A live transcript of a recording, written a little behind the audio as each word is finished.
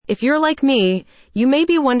If you're like me, you may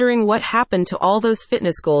be wondering what happened to all those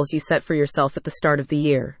fitness goals you set for yourself at the start of the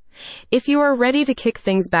year. If you are ready to kick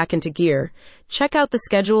things back into gear, check out the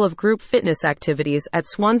schedule of group fitness activities at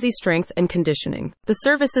Swansea Strength and Conditioning. The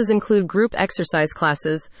services include group exercise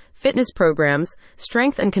classes, fitness programs,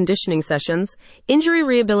 strength and conditioning sessions, injury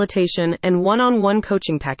rehabilitation, and one-on-one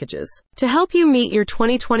coaching packages. To help you meet your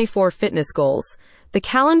 2024 fitness goals, the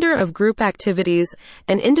calendar of group activities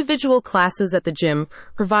and individual classes at the gym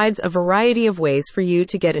provides a variety of ways for you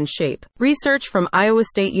to get in shape. Research from Iowa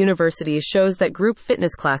State University shows that group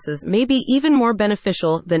fitness classes may be even more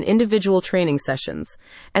beneficial than individual training sessions,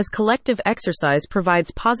 as collective exercise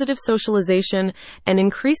provides positive socialization and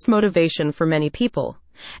increased motivation for many people.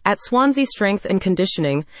 At Swansea Strength and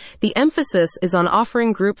Conditioning, the emphasis is on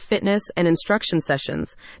offering group fitness and instruction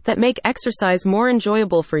sessions that make exercise more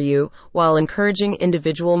enjoyable for you while encouraging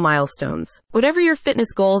individual milestones. Whatever your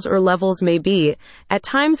fitness goals or levels may be, at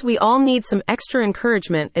times we all need some extra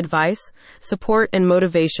encouragement, advice, support, and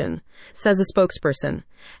motivation, says a spokesperson.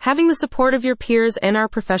 Having the support of your peers and our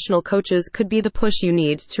professional coaches could be the push you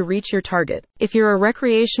need to reach your target. If you're a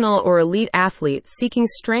recreational or elite athlete seeking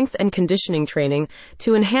strength and conditioning training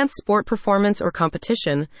to enhance sport performance or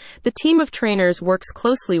competition, the team of trainers works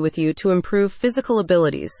closely with you to improve physical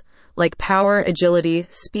abilities like power, agility,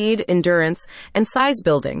 speed, endurance, and size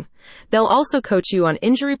building. They'll also coach you on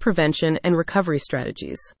injury prevention and recovery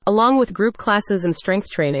strategies. Along with group classes and strength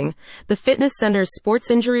training, the fitness center's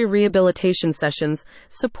sports injury rehabilitation sessions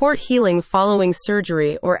support healing following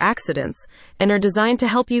surgery or accidents and are designed to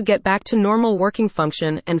help you get back to normal working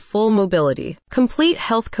function and full mobility. Complete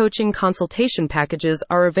health coaching consultation packages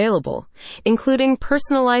are available, including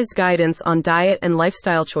personalized guidance on diet and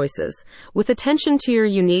lifestyle choices, with attention to your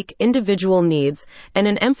unique individual needs and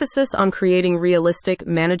an emphasis on creating realistic,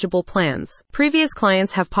 manageable plans. Previous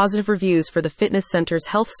clients have positive reviews for the fitness center's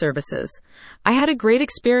health services. I had a great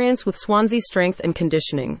experience with Swansea Strength and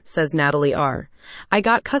Conditioning, says Natalie R. I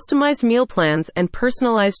got customized meal plans and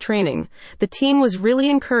personalized training. The team was really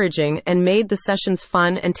encouraging and made the sessions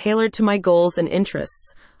fun and tailored to my goals and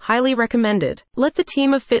interests. Highly recommended. Let the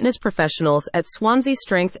team of fitness professionals at Swansea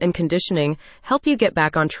Strength and Conditioning help you get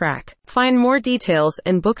back on track. Find more details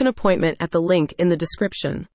and book an appointment at the link in the description.